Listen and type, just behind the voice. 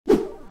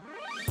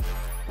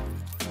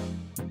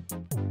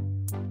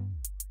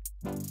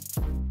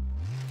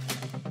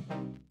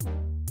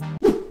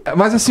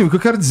Mas assim, o que eu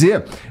quero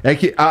dizer é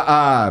que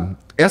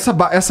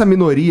essa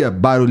minoria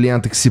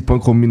barulhenta que se põe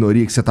como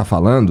minoria que você tá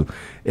falando,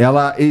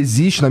 ela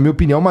existe, na minha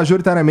opinião,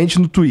 majoritariamente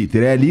no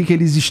Twitter. É ali que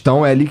eles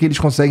estão, é ali que eles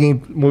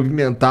conseguem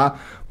movimentar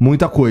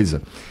muita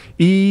coisa.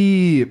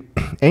 E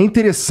é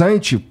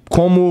interessante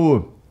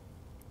como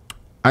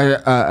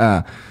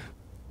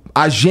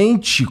a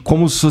gente,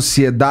 como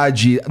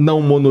sociedade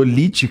não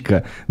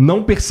monolítica,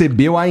 não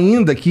percebeu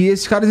ainda que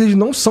esses caras eles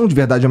não são de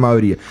verdade a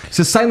maioria.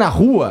 Você sai na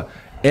rua,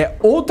 é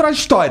outra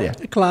história.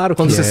 É claro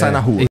que quando você sai na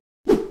rua.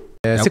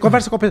 Você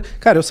conversa com a pessoa.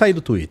 Cara, eu saí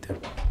do Twitter.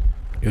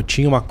 Eu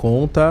tinha uma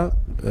conta.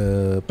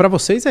 Pra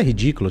vocês é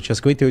ridículo. Eu tinha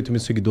 58 mil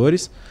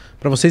seguidores.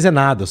 Pra vocês é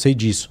nada, eu sei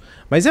disso.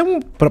 Mas é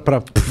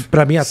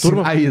pra minha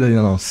turma. Aí,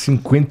 Danilo,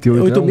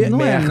 58 mil.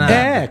 Não é nada.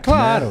 É,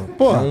 claro.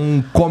 Pô, é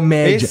um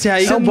comédia. Esse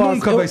aí você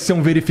nunca vai ser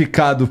um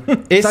verificado.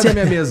 Sai da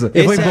minha mesa.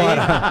 Eu vou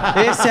embora.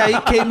 Esse aí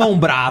queima um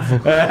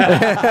bravo.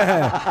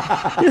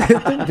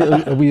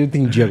 Eu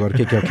entendi agora o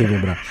que é o queima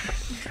um bravo.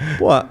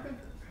 Pô.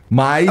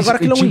 Mas agora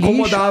aquilo te é um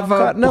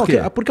incomodava. Lixo,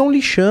 não, porque é um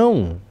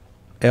lixão.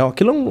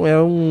 Aquilo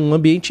é um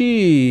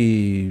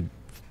ambiente.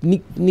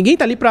 Ninguém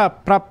tá ali pra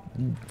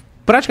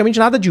praticamente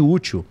nada de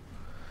útil.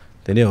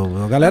 Entendeu?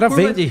 A galera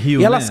vem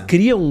Rio, e elas né?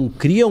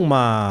 criam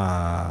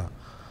uma.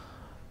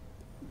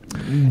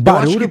 Eu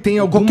acho que tem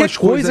algumas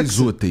coisas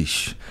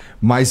úteis.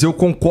 Mas eu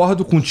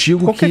concordo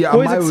contigo que a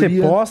maioria... Qualquer coisa que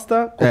você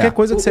posta, qualquer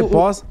coisa que você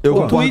posta...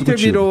 O Twitter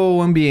virou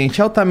um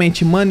ambiente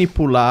altamente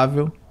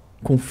manipulável,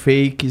 com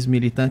fakes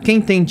militantes.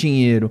 Quem tem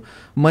dinheiro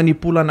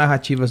manipula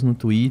narrativas no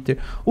Twitter.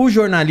 O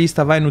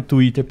jornalista vai no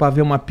Twitter pra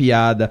ver uma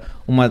piada,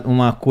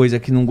 uma coisa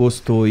que não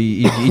gostou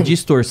e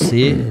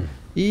distorcer.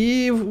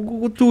 E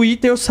o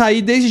Twitter eu saí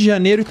desde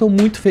janeiro e tô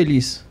muito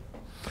feliz.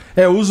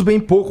 Eu uso bem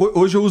pouco.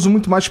 Hoje eu uso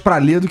muito mais pra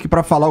ler do que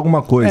pra falar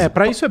alguma coisa.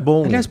 Pra isso é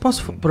bom. Aliás,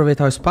 posso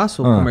aproveitar o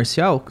espaço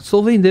comercial?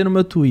 Estou vendendo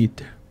meu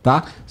Twitter.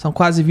 Tá? São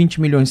quase 20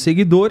 milhões de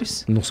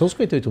seguidores. Não são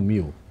 58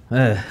 mil.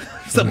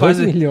 São 2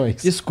 quase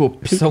milhões.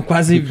 Desculpe, são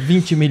quase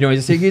 20 milhões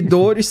de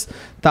seguidores,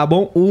 tá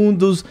bom?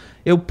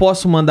 Eu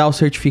posso mandar o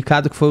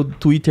certificado que foi o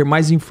Twitter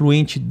mais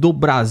influente do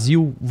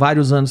Brasil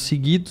vários anos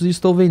seguidos e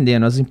estou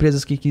vendendo. As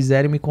empresas que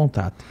quiserem me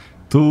contatam.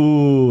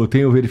 Tu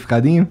tem o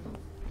verificadinho?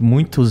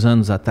 Muitos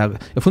anos atrás.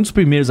 Eu fui um dos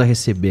primeiros a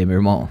receber, meu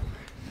irmão.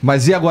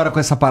 Mas e agora com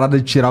essa parada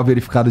de tirar o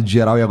verificado de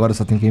geral e agora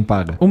só tem quem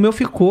paga? O meu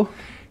ficou.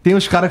 Tem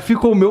uns caras que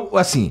ficam o meu,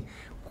 assim...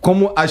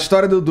 Como a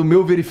história do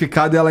meu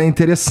verificado, ela é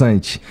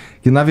interessante.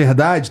 Que, na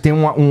verdade, tem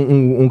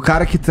um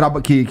cara que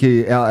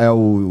é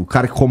o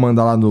cara que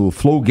comanda lá no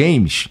Flow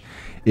Games.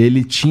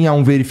 Ele tinha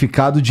um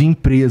verificado de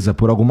empresa,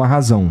 por alguma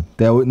razão.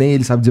 Até nem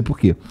ele sabe dizer por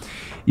quê.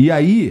 E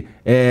aí,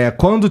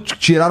 quando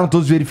tiraram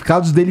todos os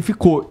verificados, dele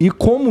ficou. E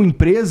como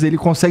empresa, ele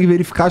consegue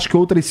verificar, acho que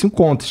outras 5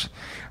 contas.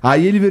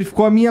 Aí ele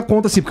verificou a minha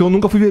conta, assim, porque eu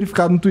nunca fui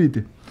verificado no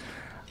Twitter.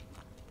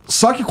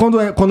 Só que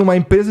quando uma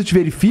empresa te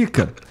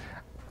verifica...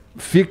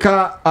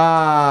 Fica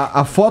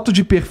a foto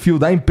de perfil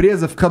da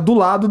empresa fica do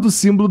lado do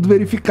símbolo do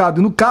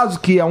verificado. E no caso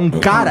que é um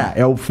cara,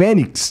 é o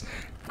Fênix,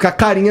 fica a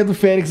carinha do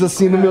Fênix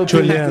assim no meu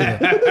Twitter.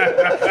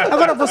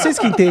 Agora, vocês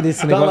que entendem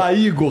esse negócio... Tá lá,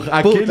 Igor,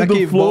 aquele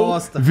do Flow,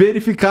 bosta.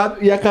 Verificado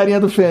e a carinha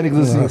do Fênix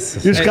assim.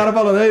 Nossa, e os caras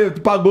falando,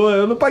 tu pagou?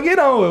 Eu não paguei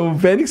não, é o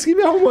Fênix que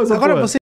me arrumou essa porra.